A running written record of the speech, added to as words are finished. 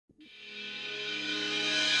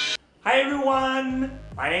Hi everyone!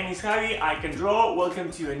 My name is Javi, I can draw.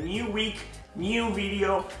 Welcome to a new week, new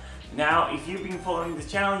video. Now, if you've been following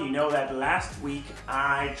this channel, you know that last week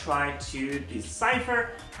I tried to decipher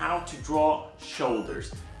how to draw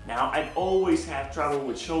shoulders. Now, I've always had trouble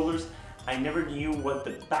with shoulders. I never knew what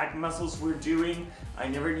the back muscles were doing. I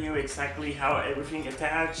never knew exactly how everything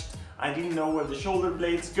attached. I didn't know where the shoulder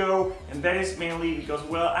blades go, and that is mainly because,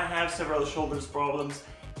 well, I have several shoulders problems,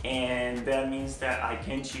 and that means that I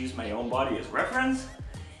can't use my own body as reference.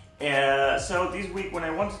 So this week when I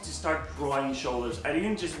wanted to start drawing shoulders, I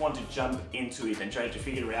didn't just want to jump into it and try to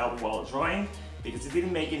figure it out while drawing, because it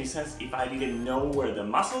didn't make any sense if I didn't know where the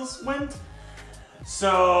muscles went.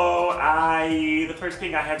 So the first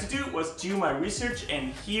thing I had to do was do my research,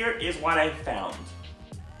 and here is what I found.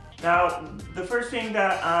 Now, the first thing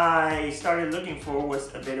that I started looking for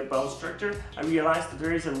was a bit of bone structure. I realized that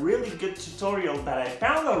there is a really good tutorial that I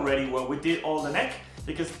found already when we did all the neck,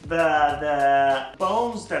 because the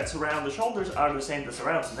bones that surround the shoulders are the same that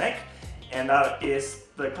surrounds the neck, and that is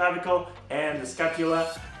the clavicle and the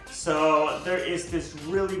scapula. So there is this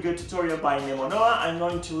really good tutorial by Nemonoa. I'm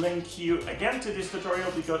going to link you again to this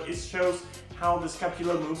tutorial because it shows how the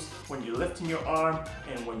scapula moves when you're lifting your arm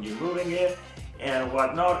and when you're moving it and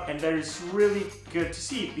whatnot, and that is really good to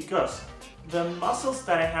see because the muscles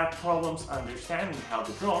that I have problems understanding how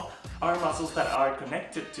to draw are muscles that are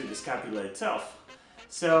connected to the scapula itself.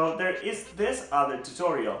 So there is this other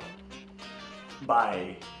tutorial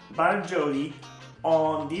by Jody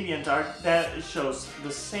on DeviantArt that shows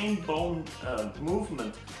the same bone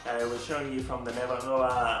movement that I was showing you from the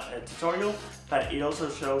Nemonoa tutorial, but it also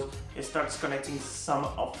shows it starts connecting some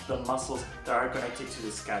of the muscles that are connected to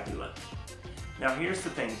the scapula. Now here's the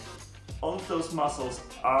thing, all of those muscles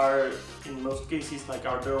are, in most cases,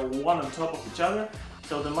 they're one on top of each other.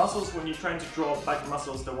 So the muscles, when you're trying to draw back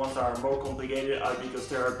muscles, the ones that are more complicated are because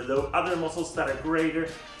they are below other muscles that are greater,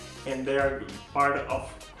 and they are part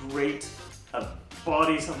of great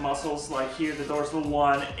bodies of muscles, like here the dorsal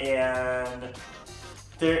one, and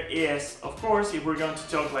there is, of course, if we're going to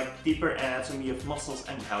talk like deeper anatomy of muscles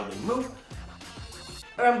and how they move,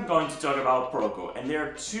 I'm going to talk about Proco, and there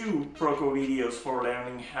are two Proco videos for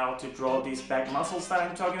learning how to draw these back muscles that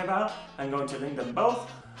I'm talking about. I'm going to link them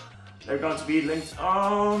both. They're going to be linked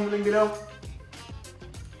on the link below.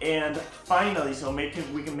 And finally, so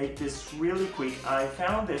we can make this really quick, I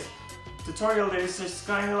found this tutorial that is just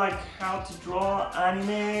kind of like how to draw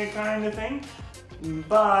anime kind of thing,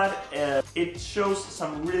 but it shows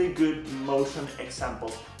some really good motion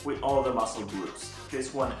examples with all the muscle groups.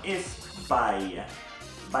 This one is by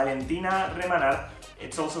Valentina Remanar.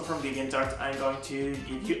 It's also from DeviantArt. I'm going to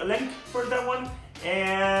give you a link for that one,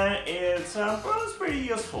 and it's pretty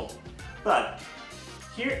useful. But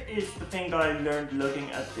here is the thing that I learned looking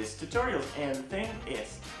at this tutorial, and the thing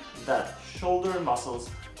is that shoulder muscles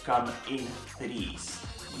come in threes.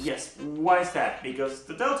 Yes, why is that? Because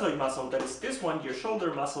the deltoid muscle, that is this one, your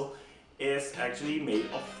shoulder muscle, is actually made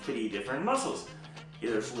of three different muscles.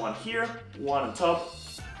 There's one here, one on top,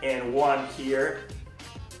 and one here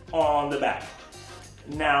on the back.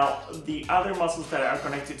 Now, the other muscles that are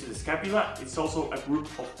connected to the scapula, it's also a group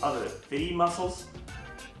of other three muscles,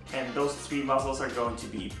 and those three muscles are going to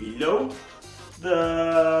be below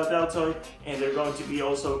the deltoid, and they're going to be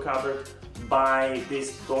also covered by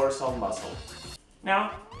this dorsal muscle.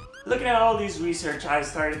 Now, looking at all this research, I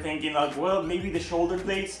started thinking like, well, maybe the shoulder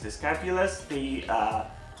blades, the scapulas,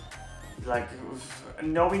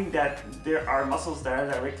 knowing that there are muscles that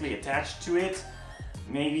are directly attached to it,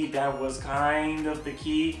 maybe that was kind of the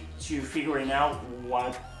key to figuring out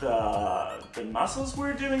what the muscles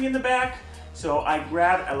were doing in the back. So I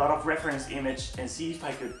grabbed a lot of reference image and see if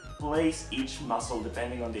I could place each muscle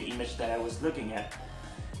depending on the image that I was looking at,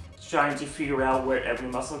 trying to figure out where every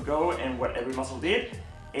muscle go and what every muscle did.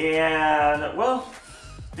 And well,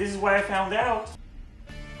 this is what I found out.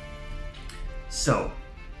 So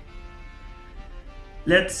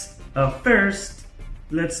let's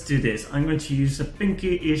let's do this. I'm going to use a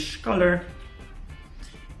pinky-ish color,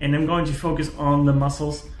 and I'm going to focus on the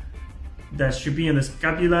muscles that should be in the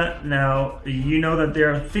scapula. Now, you know that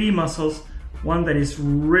there are three muscles, one that is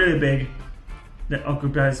really big that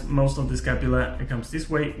occupies most of the scapula, it comes this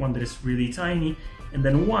way, one that is really tiny, and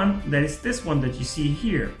then one that is this one that you see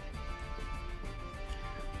here,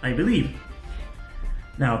 I believe.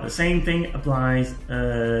 Now, the same thing applies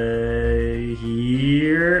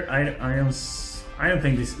here. I don't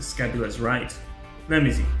think this scapula is right. Let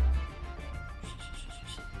me see.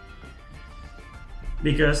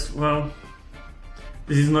 Because, well,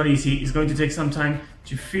 this is not easy. It's going to take some time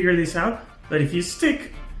to figure this out, but if you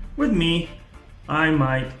stick with me, I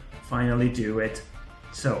might finally do it.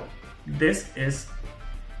 So this is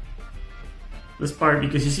this part,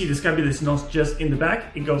 because you see the scapula is not just in the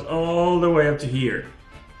back, it goes all the way up to here,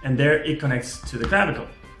 and there it connects to the clavicle.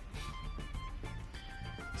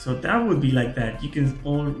 So that would be like that. You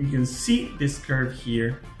can see this curve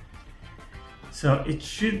here. So it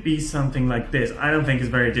should be something like this. I don't think it's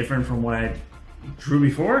very different from what I drew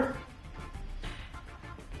before,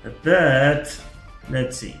 but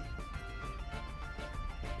let's see.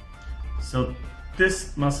 So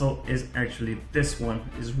this muscle is actually, this one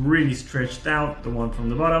is really stretched out, the one from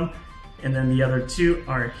the bottom, and then the other two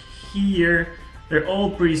are here. They're all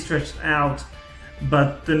pretty stretched out,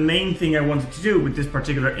 but the main thing I wanted to do with this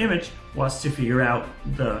particular image was to figure out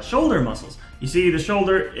the shoulder muscles. You see the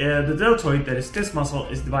shoulder, the deltoid, that is this muscle,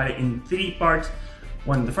 is divided in 3 parts,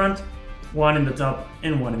 one in the front, one in the top,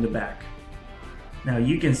 and one in the back. Now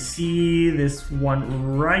you can see this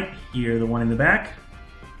one right here, the one in the back.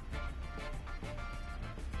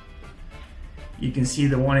 You can see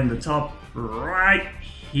the one in the top right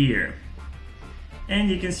here. And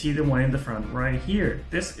you can see the one in the front right here.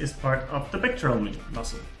 This is part of the pectoral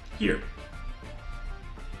muscle here.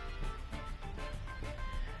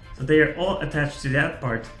 So they are all attached to that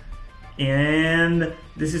part. And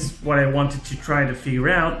this is what I wanted to try to figure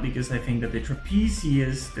out, because I think that the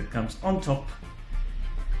trapezius that comes on top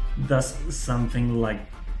does something like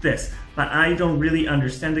this. But I don't really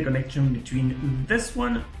understand the connection between this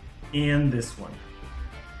one and this one.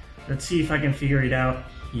 Let's see if I can figure it out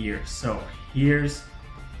here. So here's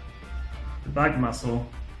the back muscle,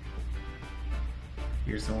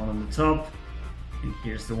 here's the one on the top, and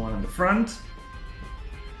here's the one on the front.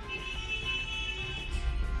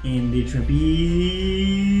 And the trapeze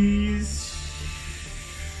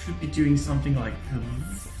should be doing something like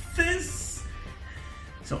this.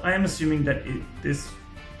 So I am assuming that this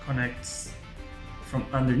connects from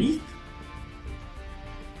underneath.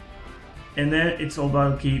 And then it's all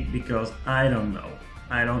bulky because I don't know.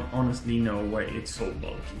 I don't honestly know why it's so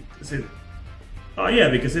bulky. Is it? Oh yeah,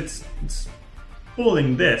 because it's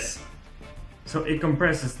pulling this. So it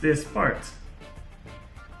compresses this part.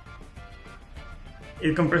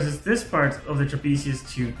 It compresses this part of the trapezius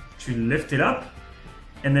to lift it up,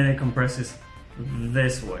 and then it compresses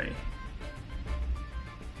this way.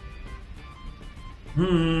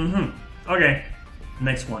 Okay,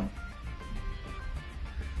 next one.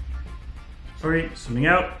 Sorry, zooming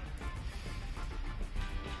out.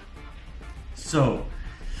 So,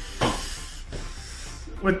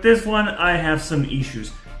 with this one I have some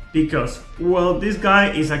issues. Because, well, this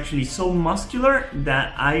guy is actually so muscular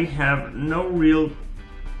that I have no real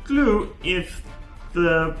clue if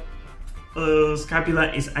the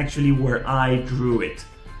scapula is actually where I drew it.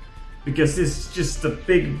 Because this is just a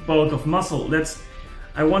big bulk of muscle.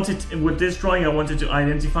 With this drawing I wanted to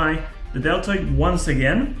identify the deltoid once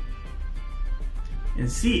again. And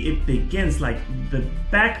see, it begins like the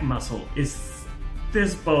back muscle is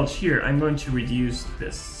this bulge here. I'm going to reduce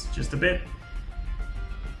this just a bit.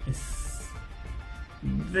 It's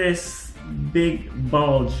this big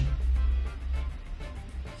bulge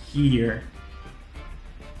here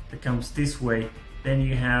that comes this way. Then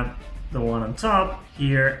you have the one on top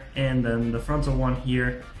here, and then the frontal one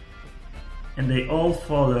here, and they all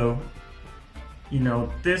follow, you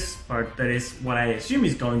know, this part that is what I assume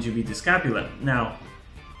is going to be the scapula. Now,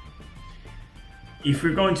 if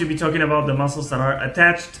we're going to be talking about the muscles that are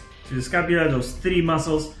attached to the scapula, those 3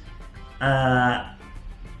 muscles, I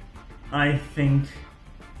think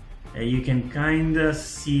you can kind of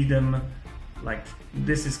see them like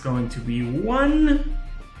this is going to be one,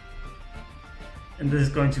 and this is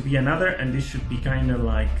going to be another, and this should be kind of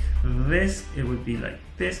like this. It would be like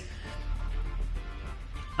this.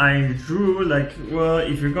 I drew like, well,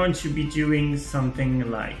 if you're going to be doing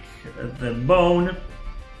something like the bone.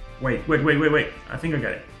 Wait. I think I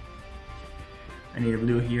got it. I need a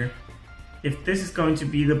blue here. If this is going to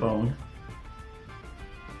be the bone,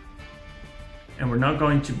 and we're not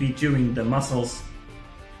going to be doing the muscles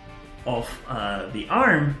of the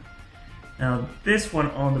arm, now this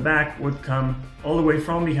one on the back would come all the way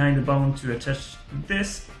from behind the bone to attach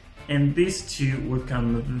this, and these two would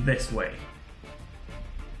come this way.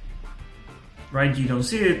 Right, you don't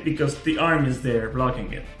see it because the arm is there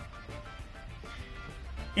blocking it.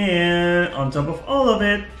 And on top of all of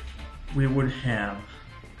it, we would have,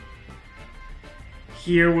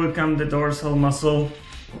 here will come the dorsal muscle,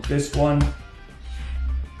 this one,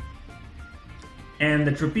 and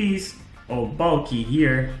the trapeze, all bulky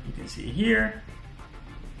here, you can see here,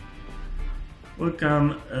 will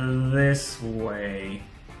come this way.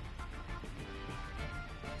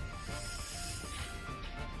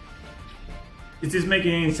 Is this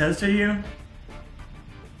making any sense to you?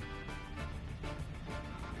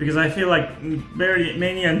 because I feel like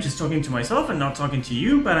mainly I'm just talking to myself and not talking to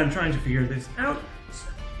you, but I'm trying to figure this out.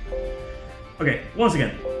 Okay, once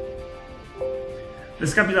again, the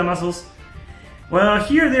scapula muscles. Well,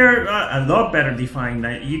 here they're a lot better defined.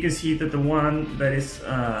 You can see that the one that is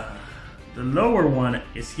the lower one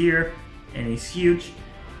is here and is huge.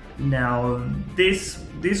 Now this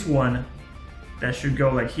one that should go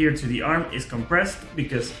like here to the arm is compressed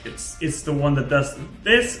because it's the one that does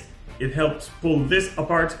this. It helps pull this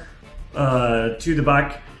apart to the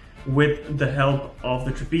back with the help of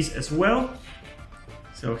the trapeze as well.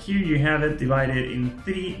 So here you have it divided in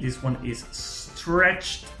 3. This one is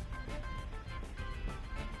stretched.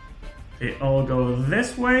 They all go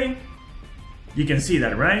this way. You can see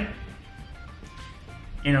that, right?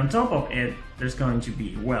 And on top of it, there's going to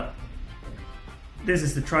be, well, this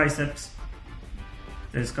is the triceps.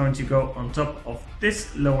 That's going to go on top of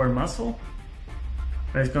this lower muscle.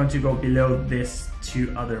 But it's going to go below these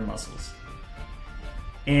 2 other muscles.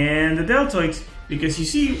 And the deltoids, because you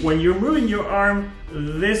see, when you're moving your arm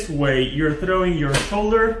this way, you're throwing your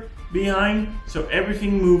shoulder behind, so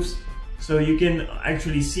everything moves. So you can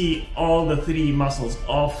actually see all the 3 muscles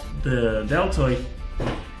of the deltoid.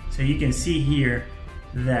 So you can see here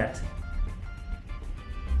that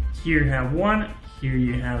here you have one, here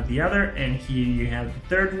you have the other, and here you have the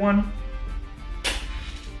third one.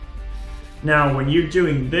 Now when you're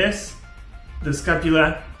doing this, the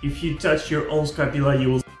scapula, if you touch your own scapula, you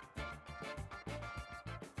will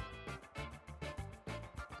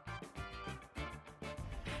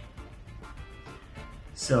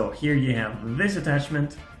So here you have this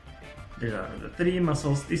attachment, there are the 3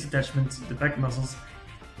 muscles, these attachments, the back muscles,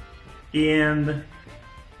 and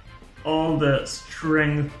all the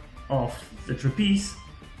strength of the trapeze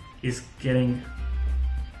is getting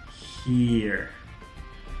here.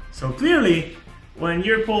 So clearly, when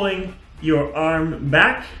you're pulling your arm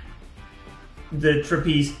back, the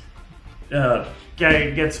trapeze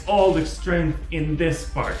gets all the strength in this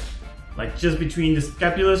part, like just between the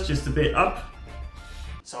scapulas, just a bit up.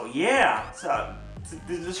 So yeah, so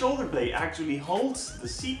the shoulder blade actually holds the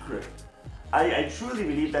secret. I truly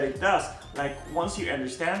believe that it does. Like once you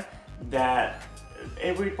understand that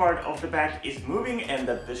every part of the back is moving and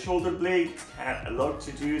that the shoulder blade has a lot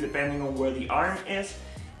to do depending on where the arm is,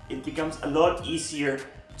 it becomes a lot easier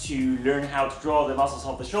to learn how to draw the muscles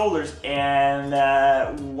of the shoulders. And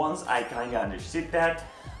once I kind of understood that,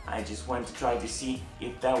 I just went to try to see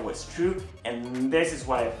if that was true, and this is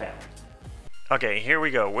what I found. Okay, here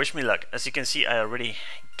we go. Wish me luck. As you can see, I already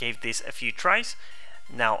gave this a few tries.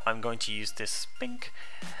 Now I'm going to use this pink.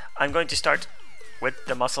 I'm going to start with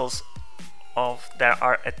the muscles that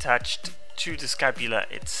are attached to the scapula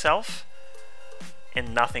itself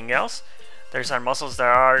and nothing else. There's our muscles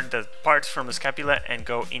that are the parts from the scapula and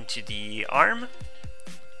go into the arm.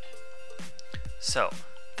 So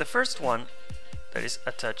the first one that is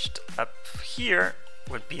attached up here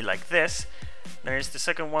would be like this. There is the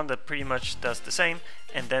second one that pretty much does the same,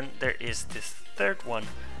 and then there is this third one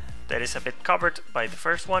that is a bit covered by the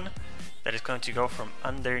first one that is going to go from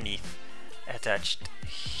underneath, attached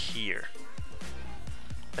here.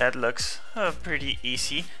 That looks pretty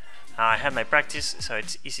easy. I have my practice, so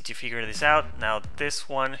it's easy to figure this out. Now this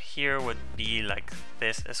one here would be like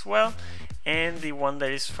this as well, and the one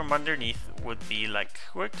that is from underneath would be like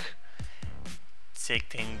quick,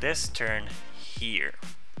 taking this turn here.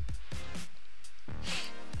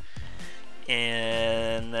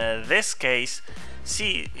 In this case,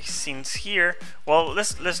 see, since here, well,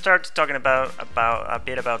 let's start talking about a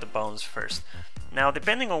bit about the bones first. Now,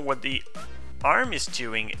 depending on what the arm is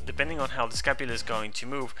doing, depending on how the scapula is going to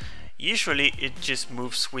move, usually it just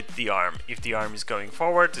moves with the arm. If the arm is going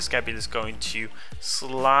forward, the scapula is going to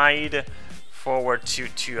slide forward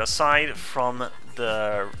to a side from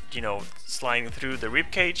the, sliding through the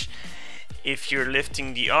rib cage. If you're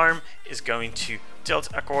lifting the arm, it's going to tilt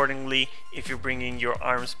accordingly. If you're bringing your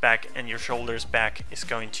arms back and your shoulders back, it's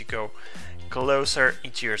going to go closer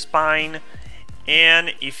into your spine.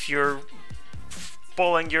 And if you're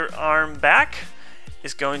pulling your arm back,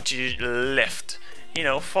 it's going to lift,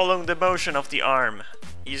 following the motion of the arm,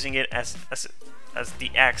 using it as the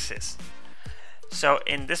axis. So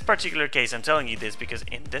in this particular case, I'm telling you this because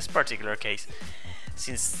in this particular case,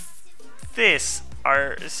 since these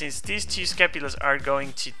 2 scapulas are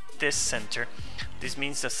going to this center, this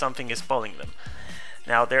means that something is pulling them.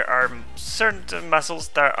 Now there are certain muscles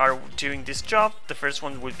that are doing this job. The first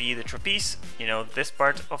one would be the trapeze, this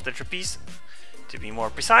part of the trapeze, to be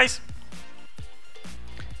more precise.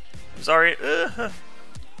 I'm sorry,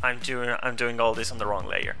 I'm doing all this on the wrong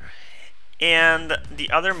layer. And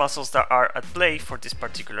the other muscles that are at play for this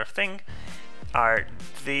particular thing are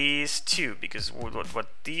these two, because what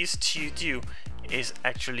these two do is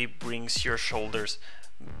actually brings your shoulders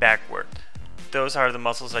backward. Those are the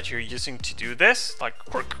muscles that you're using to do this, like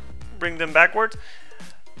bring them backward.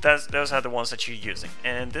 Those are the ones that you're using,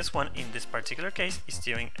 and this one in this particular case is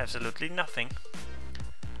doing absolutely nothing.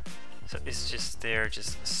 So it's just there,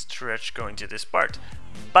 just stretch going to this part.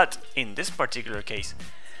 But in this particular case,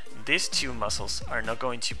 these two muscles are not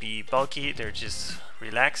going to be bulky, they're just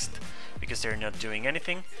relaxed because they're not doing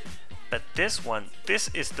anything. But this one, this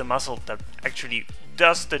is the muscle that actually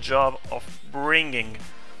does the job of bringing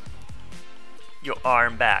your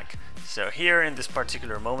arm back. So here in this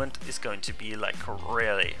particular moment is going to be like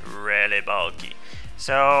really bulky.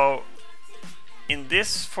 So in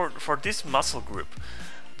this, for this muscle group,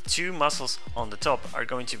 the two muscles on the top are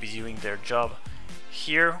going to be doing their job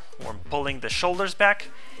here when pulling the shoulders back,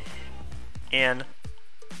 and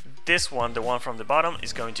this one, the one from the bottom,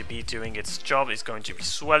 is going to be doing its job, is going to be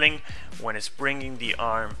swelling when it's bringing the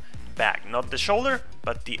arm back. Not the shoulder,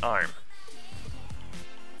 but the arm.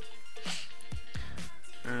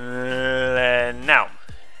 Now,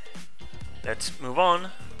 let's move on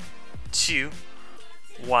to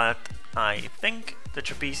what I think the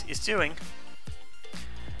trapeze is doing.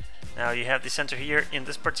 Now you have the center here. In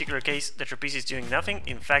this particular case, the trapeze is doing nothing.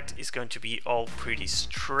 In fact, it's going to be all pretty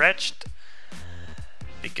stretched,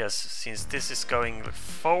 because since this is going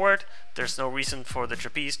forward, there's no reason for the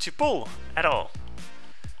trapeze to pull at all.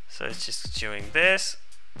 So it's just doing this,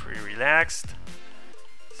 pretty relaxed.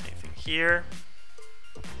 Same thing here.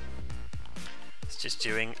 It's just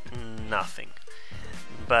doing nothing.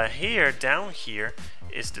 But here, down here,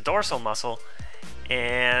 is the dorsal muscle,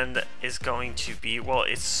 and it's going to be, well,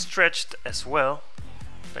 it's stretched as well,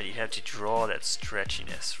 but you have to draw that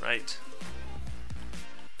stretchiness, right?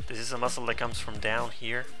 This is a muscle that comes from down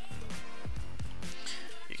here.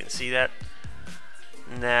 You can see that.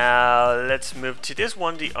 Now let's move to this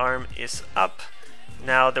one. The arm is up.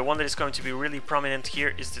 Now the one that is going to be really prominent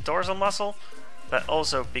here is the dorsal muscle, but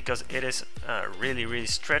also because it is really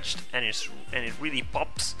stretched, and it really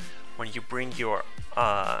pops when you bring your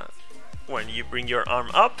arm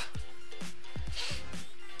up.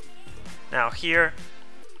 Now here,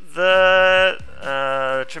 the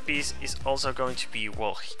trapeze is also going to be,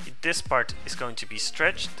 well, this part is going to be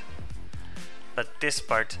stretched, but this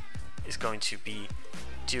part is going to be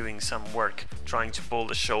doing some work trying to pull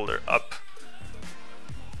the shoulder up.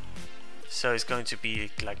 So it's going to be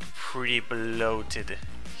like pretty bloated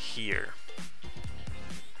here.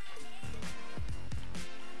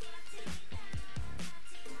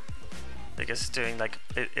 Because it's doing like,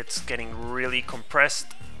 it's getting really compressed.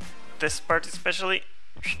 This part especially.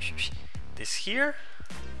 This here.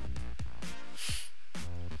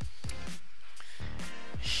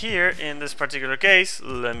 Here in this particular case,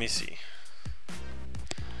 let me see.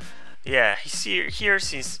 Yeah, here,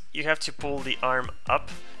 since you have to pull the arm up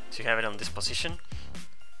to have it on this position,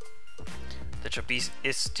 the trapeze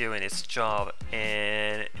is doing its job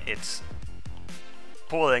and it's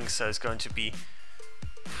pulling, so it's going to be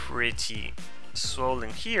pretty swollen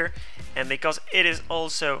here, and because it is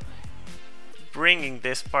also bringing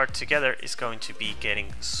this part together, is going to be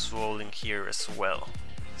getting swollen here as well.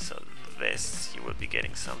 So this, you will be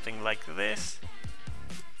getting something like this.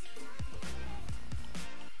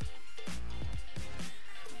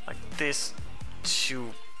 Like this,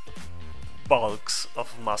 two bulks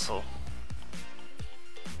of muscle.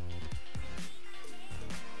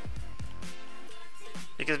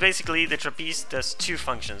 Because basically the trapeze does two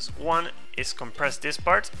functions. One is compress this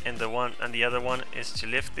part, and the other one is to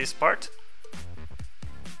lift this part.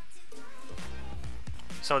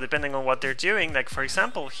 So depending on what they're doing, like for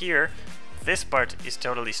example here, this part is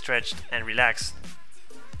totally stretched and relaxed,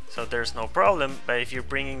 so there's no problem. But if you're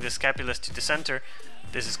bringing the scapulus to the center,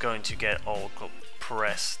 this is going to get all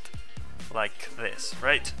compressed like this,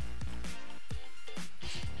 right?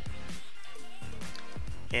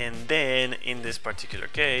 And then in this particular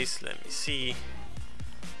case, let me see.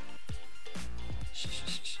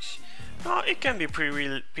 Oh, it can be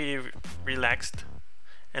pretty relaxed,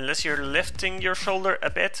 unless you're lifting your shoulder a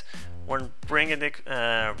bit when bringing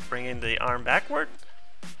the arm backward.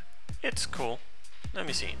 It's cool. Let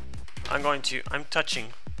me see. I'm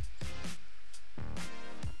touching.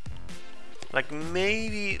 Like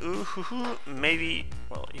maybe, maybe,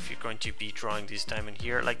 well, if you're going to be drawing this diamond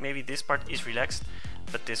here, like maybe this part is relaxed,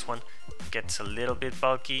 but this one gets a little bit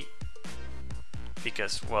bulky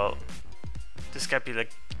because, well, the scapula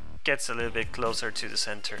gets a little bit closer to the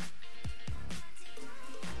center.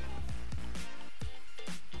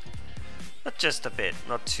 But just a bit,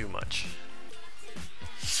 not too much.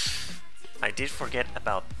 I did forget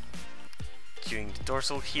about doing the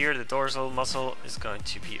dorsal here. The dorsal muscle is going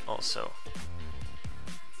to be also,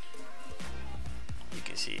 you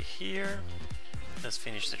can see it here. Let's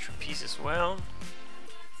finish the trapeze as well.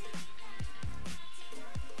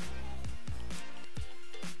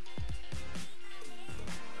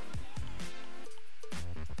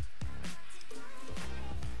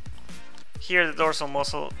 Here the dorsal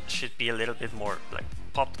muscle should be a little bit more like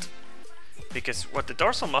popped, because what the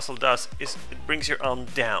dorsal muscle does is it brings your arm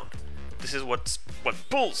down. This is what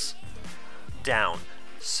pulls down.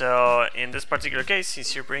 So in this particular case,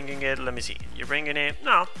 since you're bringing it, let me see, you're bringing it,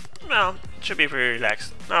 no, it should be pretty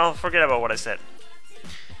relaxed. No, forget about what I said.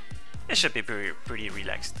 It should be pretty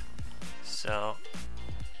relaxed. So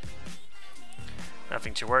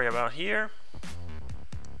nothing to worry about here.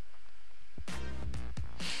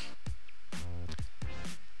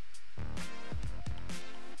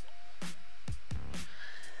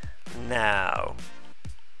 Now,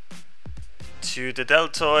 to the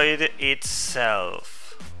deltoid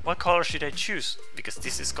itself. What color should I choose? Because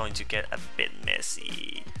this is going to get a bit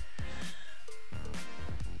messy.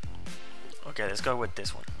 Okay, let's go with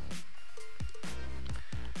this one.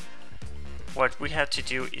 What we have to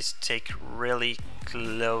do is take really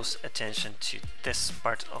close attention to this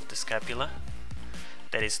part of the scapula.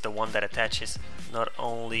 That is the one that attaches not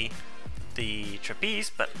only the trapeze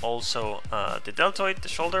but also the deltoid, the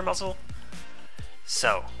shoulder muscle.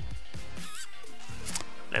 So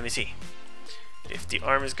let me see. If the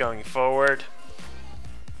arm is going forward,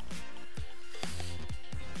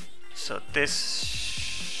 so this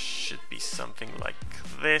should be something like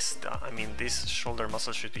this. I mean, this shoulder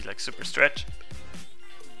muscle should be like super stretched.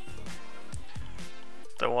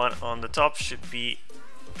 The one on the top should be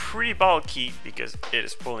pretty bulky because it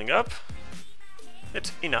is pulling up.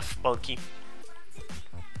 It's enough bulky.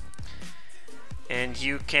 And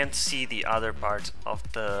you can't see the other part of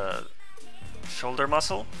the shoulder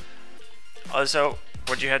muscle. Also,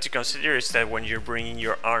 what you have to consider is that when you're bringing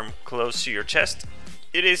your arm close to your chest,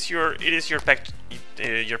 it is your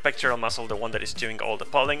pectoral muscle, the one that is doing all the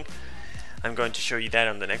pulling. I'm going to show you that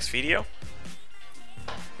on the next video,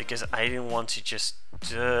 because I didn't want to just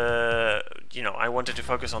you know, I wanted to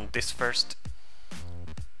focus on this first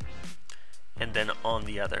and then on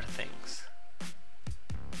the other things.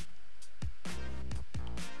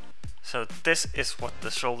 So this is what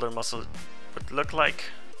the shoulder muscle would look like.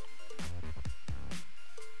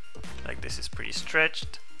 Like, this is pretty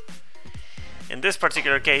stretched. In this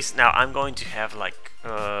particular case, now I'm going to have like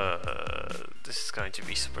this is going to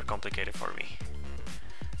be super complicated for me.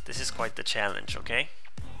 This is quite the challenge, okay?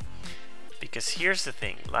 Because here's the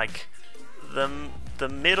thing, like the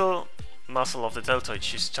middle muscle of the deltoid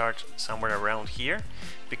should start somewhere around here,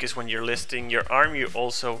 because when you're lifting your arm, you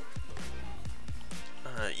also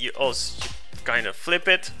kind of flip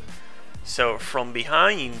it. So from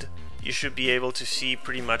behind, you should be able to see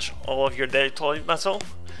pretty much all of your deltoid muscle.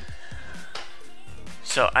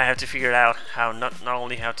 So I have to figure out how not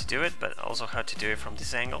only how to do it, but also how to do it from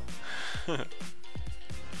this angle.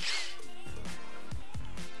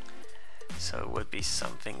 So it would be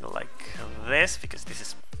something like this, because this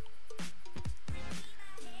is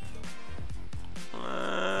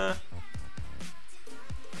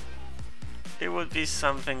it would be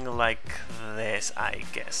something like this, I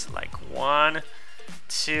guess, like 1,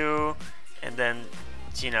 2, and then,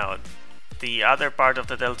 you know, the other part of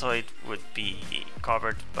the deltoid would be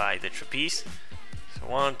covered by the trapeze. So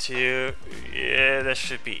 1, 2, yeah, that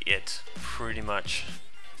should be it, pretty much.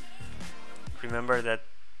 Remember that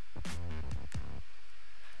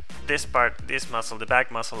this part, this muscle, the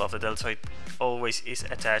back muscle of the deltoid, always is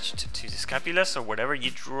attached to the scapula, so wherever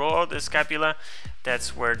you draw the scapula,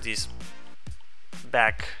 that's where this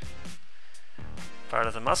back part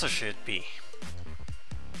of the muscle should be.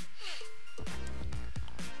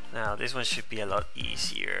 Now this one should be a lot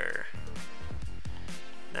easier.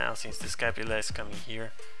 Now since the scapula is coming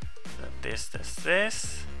here, this,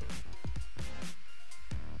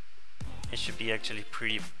 it should be actually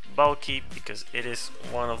pretty bulky, because it is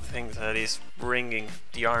one of the things that is bringing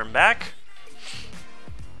the arm back.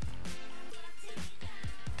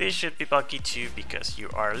 This should be bulky too, because you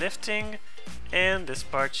are lifting, and this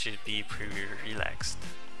part should be pretty relaxed.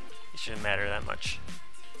 It shouldn't matter that much.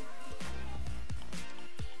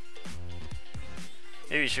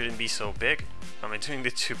 Maybe it shouldn't be so big. Am I doing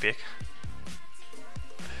it too big?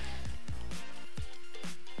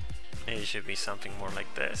 Maybe it should be something more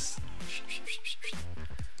like this.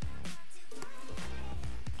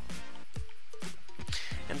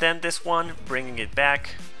 And then this one, bringing it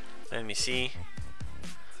back. Let me see.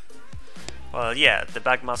 Well, yeah, the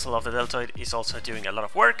back muscle of the deltoid is also doing a lot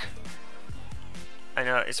of work. I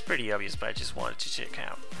know it's pretty obvious, but I just wanted to check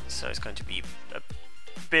out. So it's going to be a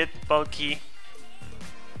bit bulky.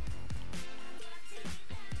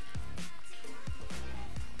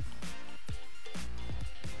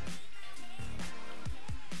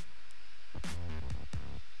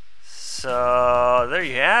 So there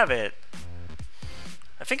you have it.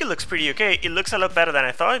 I think it looks pretty okay. It looks a lot better than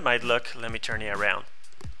I thought it might look. Let me turn it around.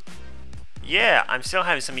 Yeah, I'm still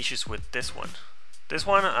having some issues with this one. This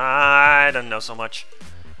one, I don't know so much.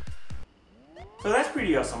 So that's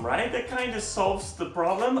pretty awesome, right? That kind of solves the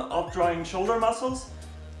problem of drawing shoulder muscles.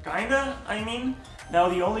 Kinda, I mean. Now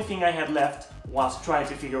the only thing I had left was try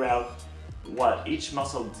to figure out what each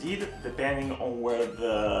muscle did depending on where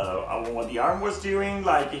what the arm was doing,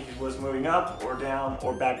 like if it was moving up or down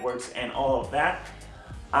or backwards and all of that.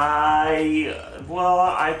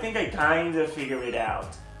 I think I kind of figured it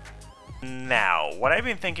out. Now, what I've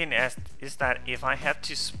been thinking is that if I had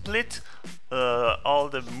to split all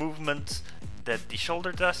the movements that the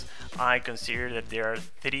shoulder does, I consider that there are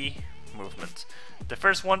 3 movements. The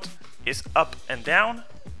first one is up and down,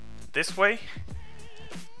 this way.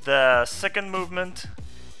 The second movement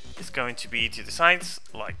is going to be to the sides,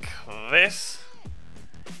 like this.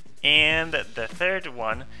 And the third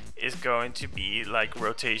one is going to be like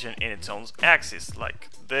rotation in its own axis, like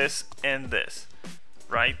this and this,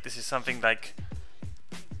 right? This is something like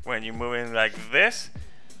when you're moving like this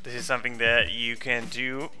is something that you can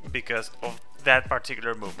do because of that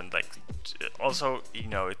particular movement. Like also, you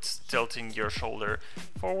know, it's tilting your shoulder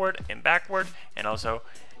forward and backward, and also,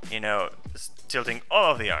 you know, tilting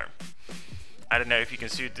all of the arm. I don't know if you can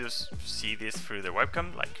see this through the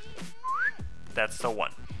webcam, like that's the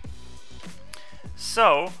one.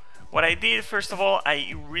 So what I did, first of all,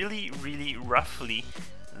 I really roughly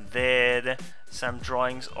did some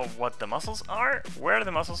drawings of what the muscles are, where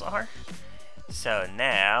the muscles are. So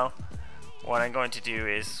now what I'm going to do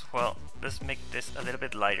is, well, let's make this a little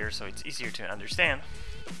bit lighter so it's easier to understand.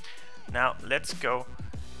 Now let's go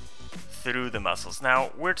through the muscles.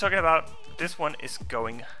 Now we're talking about, this one is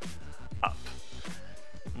going up.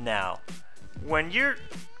 Now when you're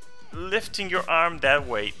lifting your arm that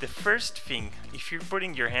way, the first thing, if you're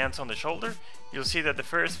putting your hands on the shoulder, you'll see that the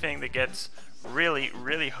first thing that gets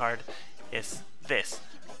really hard is this,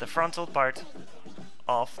 the frontal part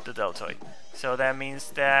of the deltoid. So that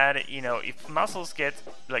means that, you know, if muscles get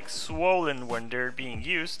like swollen when they're being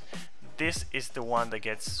used, this is the one that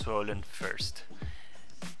gets swollen first.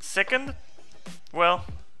 Second, well,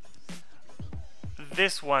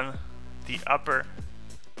 this one, the upper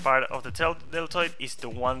part of the deltoid, is the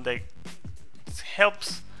one that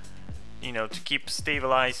helps, you know, to keep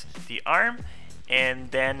stabilize the arm,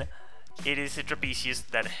 and then it is the trapezius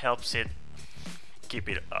that helps it keep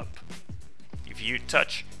it up. If you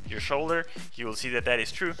touch your shoulder, you will see that that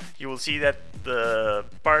is true. You will see that the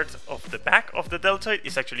part of the back of the deltoid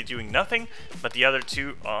is actually doing nothing, but the other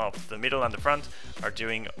two of the middle and the front are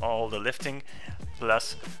doing all the lifting,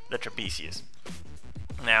 plus the trapezius.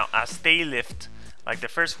 Now, as they lift, like the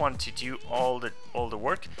first one to do all the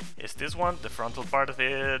work is this one, the frontal part of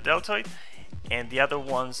the deltoid, and the other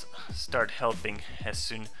ones start helping as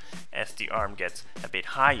soon as the arm gets a bit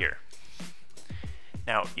higher.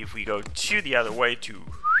 Now, if we go to the other way,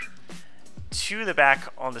 to the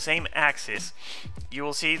back on the same axis, you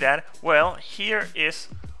will see that, well, here is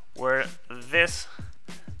where this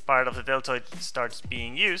part of the deltoid starts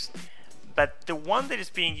being used, but the one that is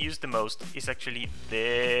being used the most is actually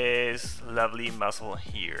this lovely muscle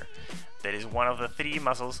here. That is one of the 3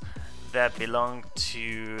 muscles that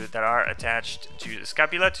are attached to the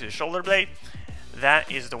scapula, to the shoulder blade.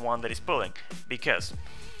 That is the one that is pulling, because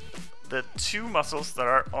the 2 muscles that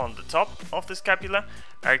are on the top of the scapula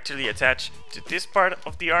are actually attached to this part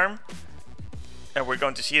of the arm, and we're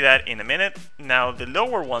going to see that in a minute. Now the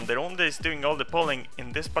lower one, the one that is doing all the pulling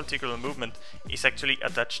in this particular movement, is actually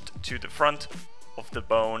attached to the front of the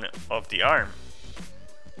bone of the arm.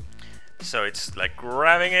 So it's like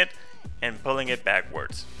grabbing it and pulling it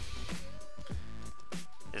backwards.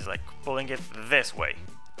 It's like pulling it this way,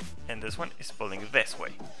 and this one is pulling this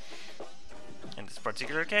way. In this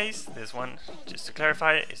particular case, this one, just to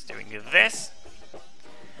clarify, is doing this.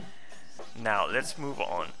 Now let's move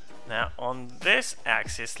on. Now on this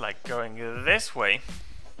axis, like going this way,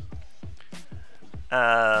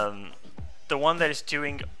 the one that is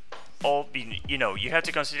doing all, you know, you have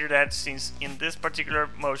to consider that since in this particular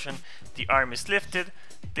motion the arm is lifted,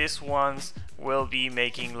 these ones will be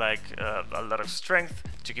making like a lot of strength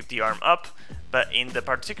to keep the arm up, but in the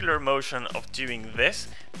particular motion of doing this,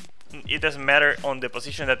 it doesn't matter on the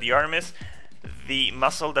position that the arm is, the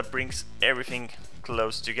muscle that brings everything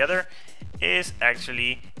close together is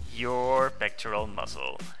actually your pectoral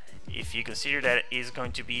muscle. If you consider that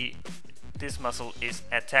this muscle is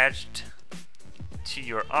attached to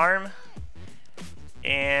your arm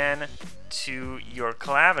and to your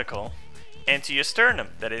clavicle and to your sternum,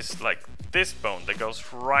 that is like this bone that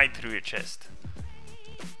goes right through your chest.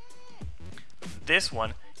 This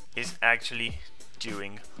one is actually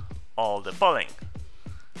doing all the pulling.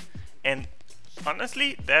 And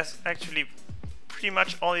honestly, that's actually pretty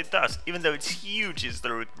much all it does. Even though it's huge, it's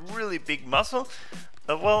the really big muscle,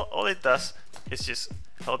 well, all it does is just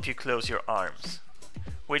help you close your arms,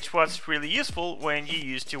 which was really useful when you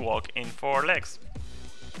used to walk in 4 legs.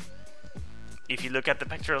 If you look at the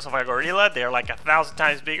pectorals of a gorilla, they're like 1,000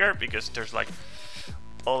 times bigger because there's like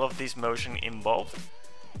all of this motion involved.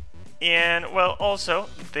 And well, also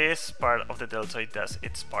this part of the deltoid does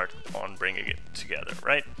its part on bringing it together,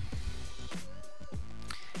 right?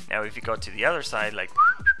 Now if you go to the other side, like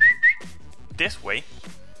this way,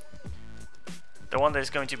 the one that is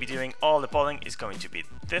going to be doing all the pulling is going to be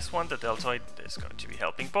this one, the deltoid, that is going to be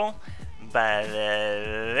helping pull. But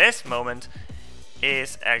this moment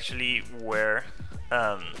is actually where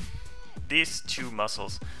these two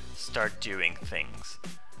muscles start doing things.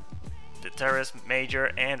 The teres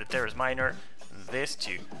major and the teres minor, these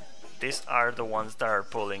are the ones that are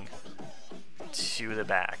pulling to the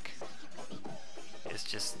back. It's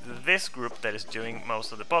just this group that is doing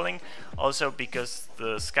most of the pulling. Also because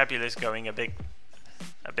the scapula is going a bit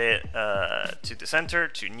to the center,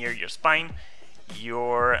 to near your spine,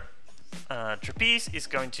 your trapeze is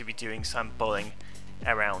going to be doing some pulling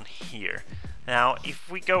around here. Now if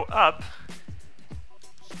we go up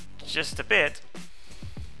just a bit,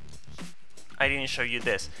 I didn't show you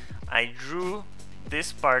this. I drew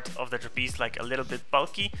this part of the trapeze like a little bit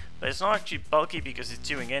bulky, but it's not actually bulky because it's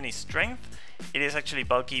doing any strength. It is actually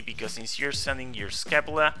bulky because since you're sending your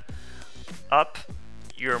scapula up,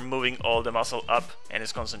 you're moving all the muscle up and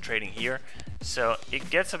it's concentrating here. So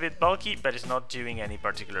it gets a bit bulky, but it's not doing any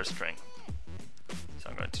particular strength. So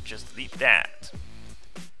I'm going to just leave that.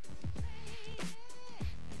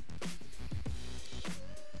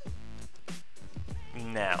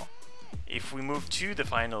 Now, if we move to the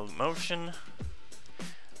final motion,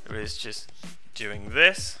 it is just doing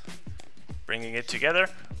this, bringing it together.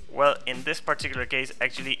 Well, in this particular case,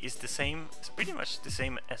 actually, it's pretty much the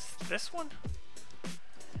same as this one,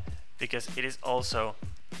 because it is also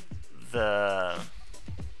the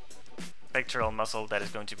pectoral muscle that is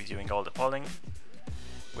going to be doing all the pulling,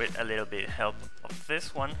 with a little bit help of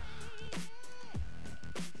this one.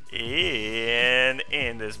 And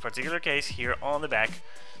in this particular case, here on the back,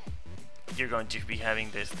 you're going to be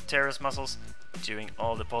having this teres muscles doing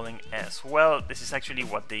all the pulling as well. This is actually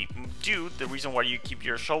what they do. The reason why you keep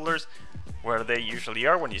your shoulders where they usually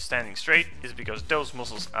are when you're standing straight is because those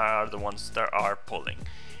muscles are the ones that are pulling.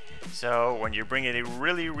 So when you're bringing it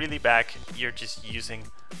really back, you're just using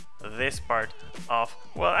this part of,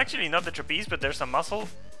 well, actually not the trapeze, but there's a muscle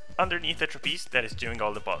underneath the trapeze that is doing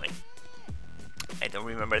all the pulling. I don't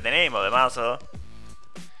remember the name of the muscle.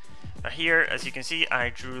 But here, as you can see, I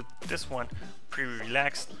drew this one pretty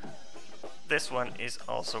relaxed. This one is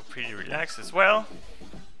also pretty relaxed as well.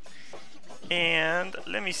 And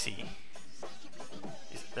let me see.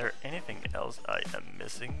 Is there anything else I am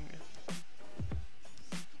missing?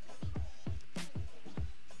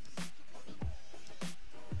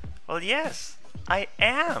 Well, yes, I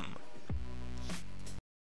am.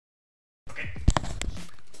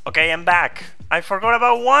 Okay, I'm back. I forgot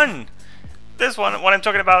about one. This one, what I'm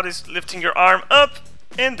talking about is lifting your arm up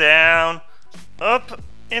and down, up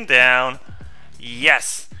and down.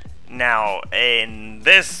 Yes. Now, in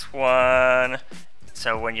this one,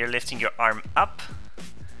 so when you're lifting your arm up,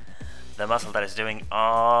 the muscle that is doing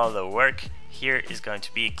all the work here is going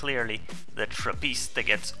to be clearly the trapeze that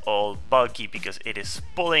gets all bulky because it is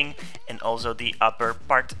pulling, and also the upper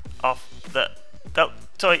part of the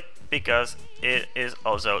deltoid because it is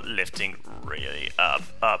also lifting really up.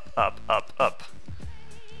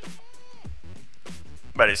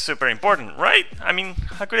 But it's super important, right? I mean,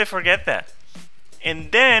 how could I forget that?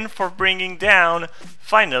 And then for bringing down,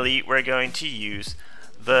 finally, we're going to use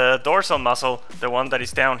the dorsal muscle, the one that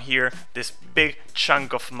is down here, this big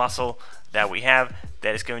chunk of muscle that we have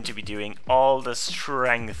that is going to be doing all the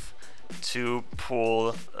strength to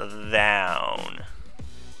pull down.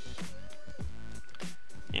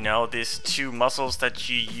 You know, these two muscles that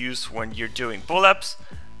you use when you're doing pull-ups,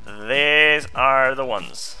 these are the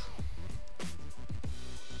ones.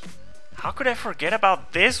 How could I forget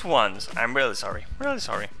about these ones? I'm really sorry, really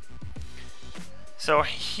sorry. So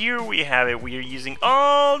here we have it. We are using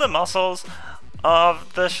all the muscles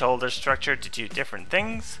of the shoulder structure to do different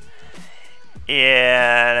things.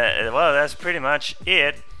 And well, that's pretty much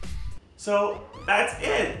it. So that's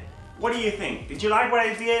it. What do you think? Did you like what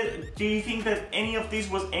I did? Do you think that any of this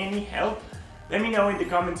was any help? Let me know in the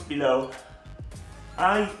comments below.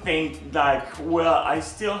 I think well, I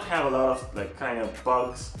still have a lot of kind of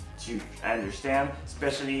bugs to understand,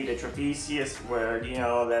 especially the trapezius where, you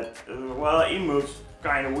know, that, well, it moves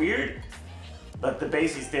kind of weird, but the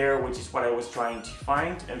base is there, which is what I was trying to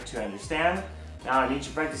find and to understand. Now I need to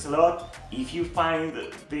practice a lot. If you find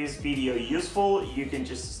this video useful, you can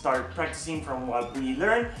just start practicing from what we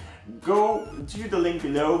learned. Go to the link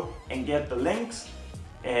below and get the links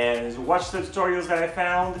and watch the tutorials that I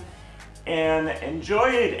found and enjoy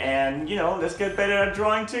it, and you know, let's get better at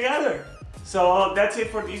drawing together. So that's it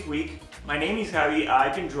for this week. My name is Javi, I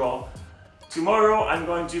can draw. Tomorrow I'm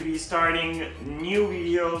going to be starting new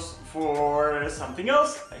videos for something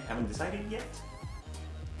else. I haven't decided yet.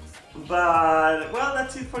 But well,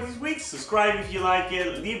 that's it for this week. Subscribe if you like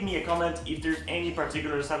it, leave me a comment if there's any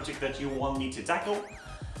particular subject that you want me to tackle.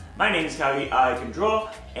 My name is Javi, I can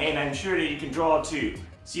draw, and I'm sure that you can draw too.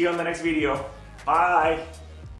 See you on the next video. Bye!